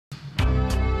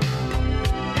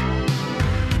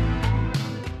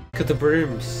at the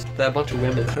brooms. They're a bunch of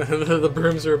women. The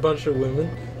brooms are a bunch of women.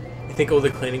 You think all the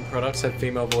cleaning products have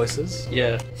female voices?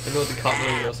 Yeah, and all the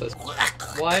cutlery also.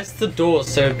 Why is the door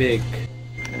so big?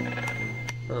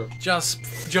 Oh. Just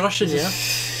joshing, yeah?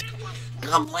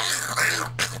 I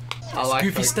like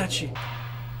Goofy like... statue.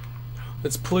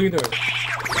 It's Pluto.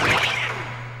 That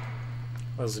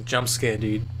was a jump scare,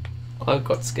 dude. I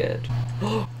got scared.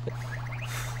 I've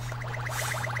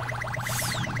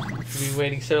been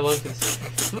waiting so long for this.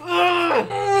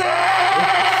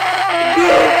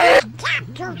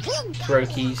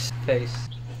 Brokey's face.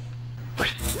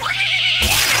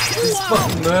 This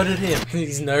fucking murdered him.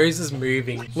 His nose is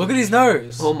moving. Look at his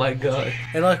nose. Oh my god.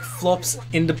 It like flops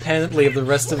independently of the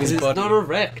rest of his It's body. not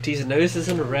erect. His nose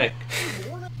isn't erect.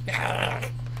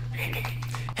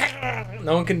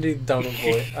 No one can do Donald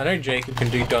voice. I know Jacob can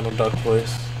do Donald Duck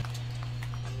voice.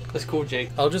 Let's call Jake.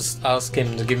 I'll just ask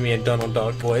him to give me a Donald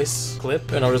Duck voice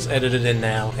clip and I'll just edit it in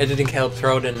now. Editing help,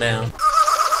 throw it in now.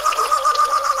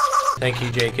 Thank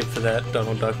you, Jacob, for that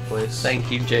Donald Duck voice.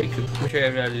 Thank you, Jacob. I'm sure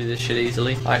you're able to do this shit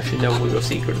easily. I actually know all your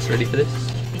secrets. Ready for this?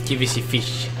 Give us your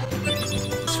fish.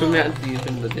 Swim out into the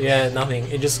infinite abyss. Yeah, nothing.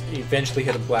 It just eventually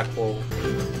hit a black wall.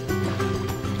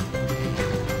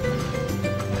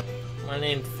 My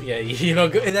name. Yeah, you know,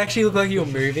 it actually looked like you were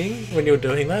moving when you were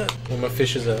doing that. Where my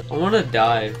fish is at. I want to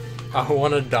dive. I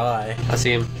want to die. I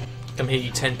see him. Come here,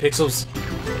 you 10 pixels.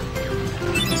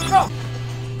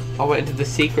 I went into the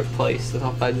secret place that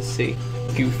I'll find to see.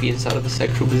 Goofy inside of a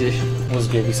sexual position. What was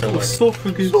Goofy so like?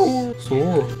 Esophagus.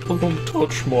 Sora, don't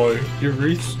touch my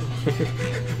urethra.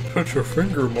 Put your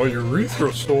finger in my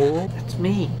urethra, Sora. That's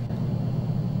me.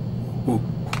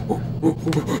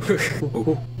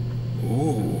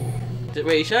 Ooh.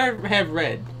 Wait, should her hair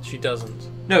red? She doesn't.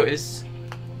 No, is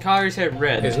Kyrie's hair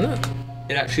red? Isn't it?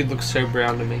 It actually looks so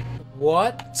brown to me.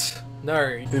 What? No,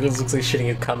 it just looks like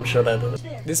shitting a cum shot at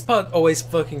it. This part always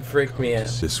fucking freaked me out.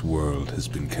 This world has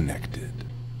been connected.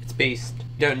 It's Beast.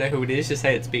 You don't know who it is, just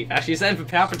say it's Beast. Actually, it's for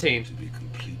Palpatine.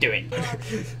 Do it.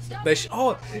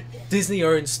 Oh, Disney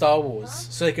owned Star Wars,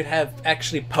 so they could have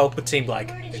actually Palpatine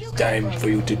like, it's time for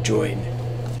you to join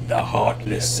the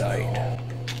Heartless side.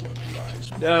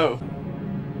 No.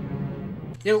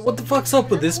 Yeah, what the fuck's up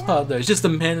with this part though? It's just a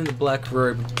man in a black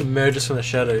robe emerges from the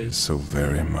shadows. So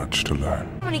very much to learn.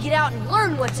 I'm gonna get out and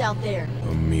learn what's out there.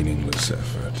 A meaningless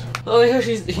effort. Oh yeah,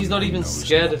 he's not even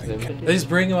scared of them. They just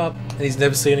bring him up and he's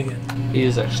never seen again. He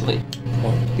is actually.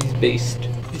 What? He's Beast.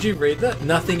 Did you read that?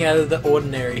 Nothing out of the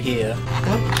ordinary here.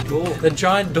 What door? The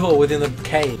giant door within the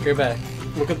cave. Go back.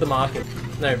 Look at the market.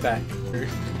 No, back.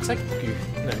 It's like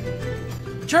no.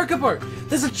 Chocobo!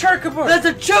 There's a chocobo! That's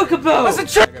a chocobo! That's a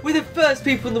chocobo! We're the first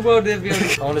people in the world to ever be on.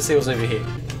 I want to see what's over here.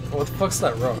 What the fuck's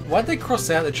that rock? Why'd they cross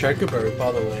out the chocobo,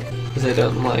 by the way? Because they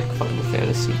don't like Final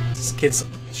Fantasy. This kid's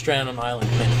stranded on an island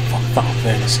playing Final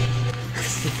Fantasy.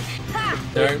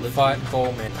 Don't fight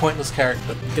Ball Man. Pointless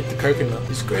character. Get the coconut.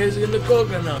 He's crazy in the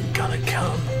coconut. Gonna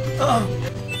come. Oh.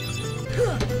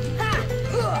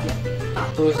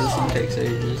 Always this one takes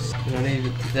ages. You don't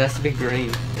even. It has to be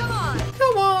green. Come on!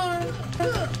 Come on!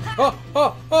 Oh,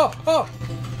 oh, oh, oh!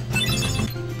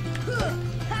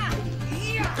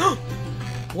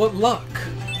 What luck!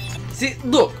 See,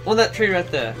 look on that tree right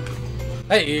there.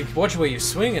 Hey, you watch where you're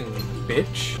swinging,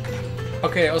 bitch.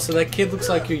 Okay, also that kid looks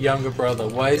like your younger brother.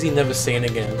 Why is he never seen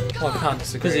again? Well, I can't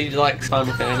disagree. Because he likes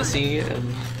Final Fantasy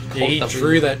and. Yeah, he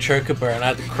drew that chocobo and I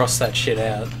had to cross that shit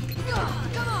out.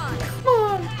 Come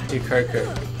on! Do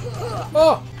Coco.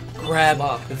 Oh! Grab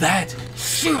Luck. that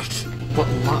shit! What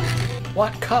luck?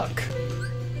 What cuck?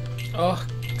 Oh,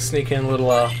 sneak in little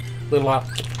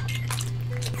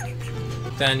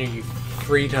Daniel, you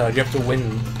retard. You have to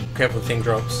win. Careful, the thing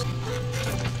drops.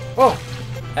 Oh!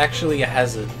 Actually a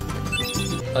hazard.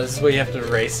 Oh, this is where you have to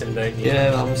race him, don't you?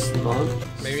 Yeah, I'm smart.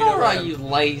 Maybe Sora, not. you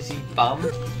lazy bum.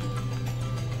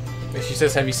 She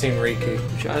says, have you seen Riku?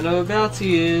 Which I know about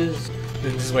he is.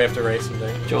 This is where you have to race him,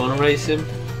 don't you? Do you want to race him?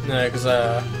 No, because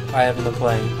I haven't been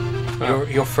playing. Oh.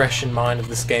 You're fresh in mind of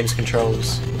this game's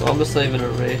controls. Well, I'm just leaving a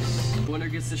race. Winner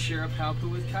gets to share a Palpu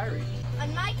with Kyrie.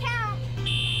 On my count!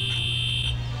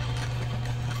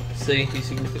 See, he's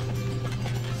significant.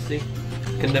 See?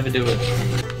 Can never do it.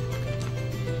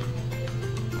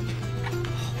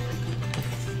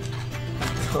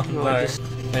 Oh, No, no. I just-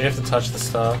 Now you have to touch the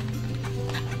star.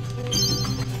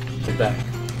 Get back.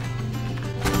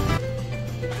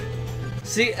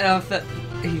 See, that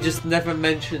he just never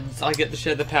mentions I get to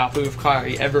share the power with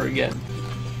Kyrie ever again.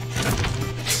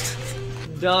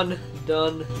 Done,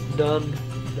 done, done,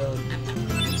 done.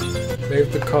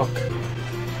 Move the cock.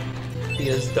 He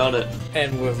has done it.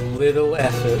 And with little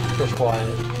effort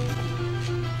required.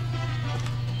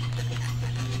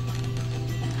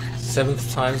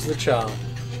 7th time's the charm.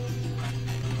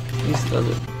 He's done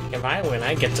it. If I win,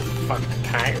 I get to fuck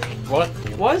Kairi. What?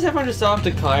 Why is everyone just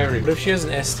after Kairi? What if she has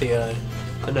an STI?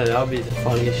 I know, that would be the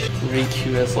funniest.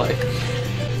 Riku as like,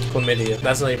 Chlamydia.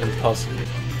 That's not even possible.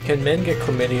 Can men get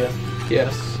chlamydia?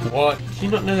 yes. What? Do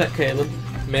you not know that, Caleb?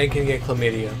 Men can get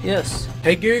chlamydia. Yes.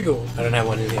 Hey Google! I don't have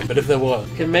one in here, but if there was.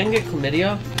 Can men get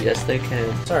chlamydia? Yes, they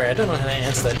can. Sorry, I don't know how to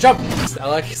answer that. Jump! I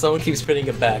like someone keeps putting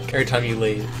it back every time you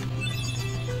leave.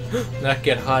 Now I can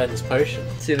get high in this potion.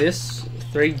 See this?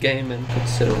 3 gay men could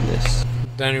sit on this.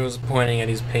 Daniel was pointing at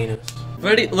his penis.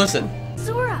 Ready? Listen.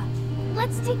 Sora,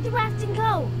 let's take the raft and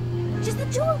go. Just the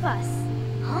 2 of us.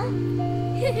 Huh?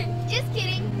 Just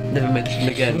kidding. Never mentioned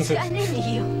again. I'm into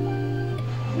you.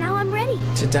 Now I'm ready.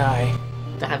 To die.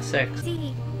 To have sex.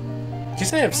 See, Did you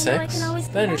say have sex? can always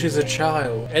Daniel, she's a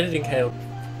child. Editing Caleb.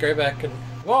 Go back and...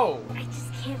 Whoa! I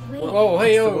just can't wait. Whoa,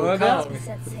 hey, What's the yo, word calm.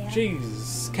 Set sail.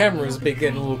 Jeez, camera's been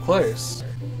getting a little close.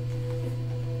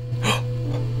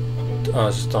 Oh,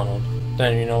 it's just Donald.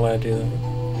 Daniel, you're not allowed to do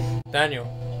that.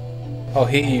 Daniel, I'll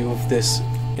hit you with this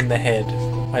in the head.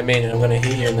 I mean it, I'm gonna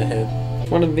hit you in the head.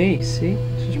 One of me, see?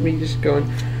 It's just me just going.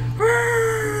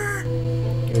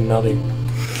 You're nodding.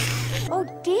 Oh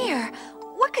dear,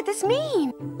 what could this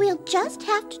mean? We'll just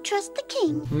have to trust the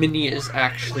king. Minnie is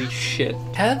actually shit.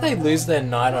 How did they lose their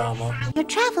knight armor? Your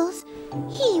travels,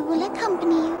 he will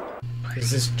accompany you.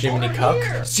 Is this Jiminy Cock?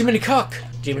 It's Jiminy Cock!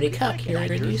 Jiminy Cock, you're a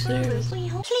producer.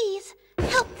 Please,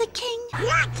 help the king.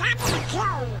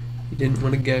 He didn't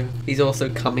want to go. He's also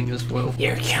coming as well.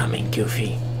 You're coming,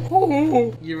 Goofy.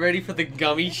 You ready for the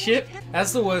gummy ship?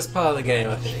 That's the worst part of the game,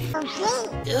 I think.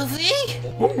 Goofy?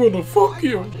 I'm gonna fuck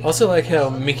you. Also like how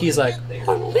Mickey's like,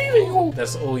 I'm leaving you.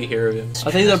 That's all you hear of him.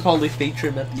 I think they'll probably feature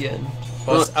him at the end.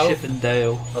 Well, Not Chip and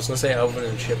Dale. I was gonna say Alvin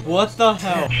and Chip. What the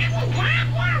hell?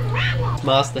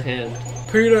 Master Hand.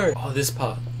 Peter! Oh, this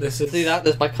part. This is... See that?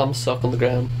 There's my cum sock on the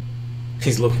ground.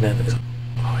 He's looking at it.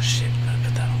 Oh shit, I'm gonna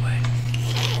put that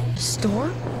away.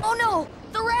 Storm? Oh no,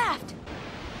 the raft!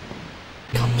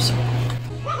 Cum sock.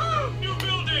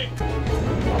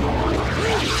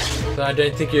 So I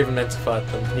don't think you're even meant to fight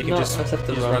them. You can No, just, I just have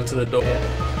to just run. run to the door.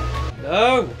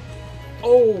 No!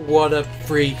 Oh, what a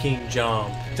freaking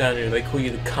jump. Daniel, they call you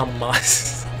the cum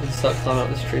mice. Let's start climbing up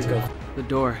this tree. Let's go. The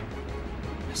door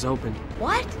is open.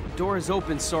 What? The door is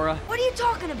open, Sora. What are you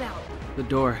talking about? The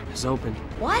door is open.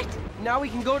 What? Now we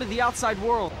can go to the outside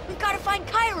world. We've got to find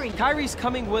Kairi. Kairi's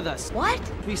coming with us. What?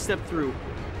 If we step through,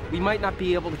 we might not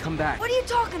be able to come back. What are you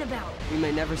talking about? We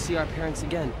may never see our parents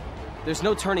again. There's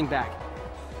no turning back.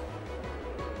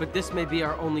 But this may be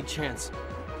our only chance.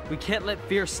 We can't let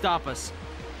fear stop us.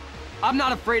 I'm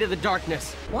not afraid of the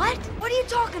darkness. What? What are you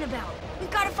talking about? We've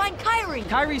got to find Kairi.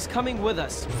 Kairi's coming with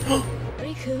us.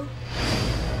 Riku.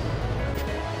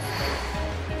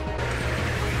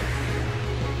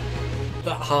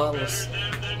 The heartless.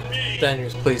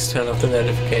 Daniels, please turn off the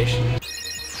notification.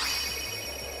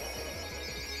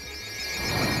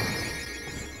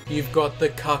 You've got the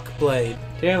cuck blade.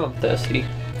 Damn, I'm thirsty.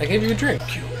 I gave you a drink.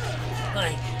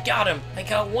 I got him. I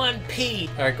got 1p.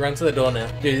 Alright, run to the door now.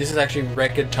 Dude, this is actually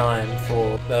record time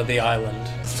for the island.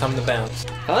 It's time to bounce.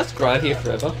 Can I just grind here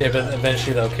forever? Yeah, but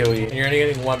eventually they'll kill you. And you're only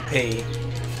getting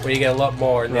 1p, where you get a lot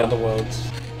more in the other worlds.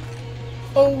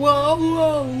 Oh, whoa,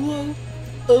 whoa, whoa.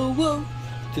 Oh, whoa.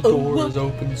 The door is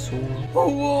open, Sora. Oh,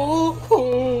 whoa,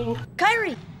 whoa.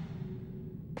 Kairi!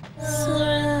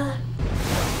 Sora.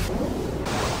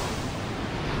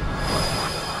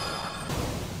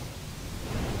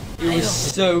 It was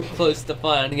so close to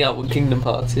finding out what Kingdom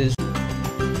Hearts is.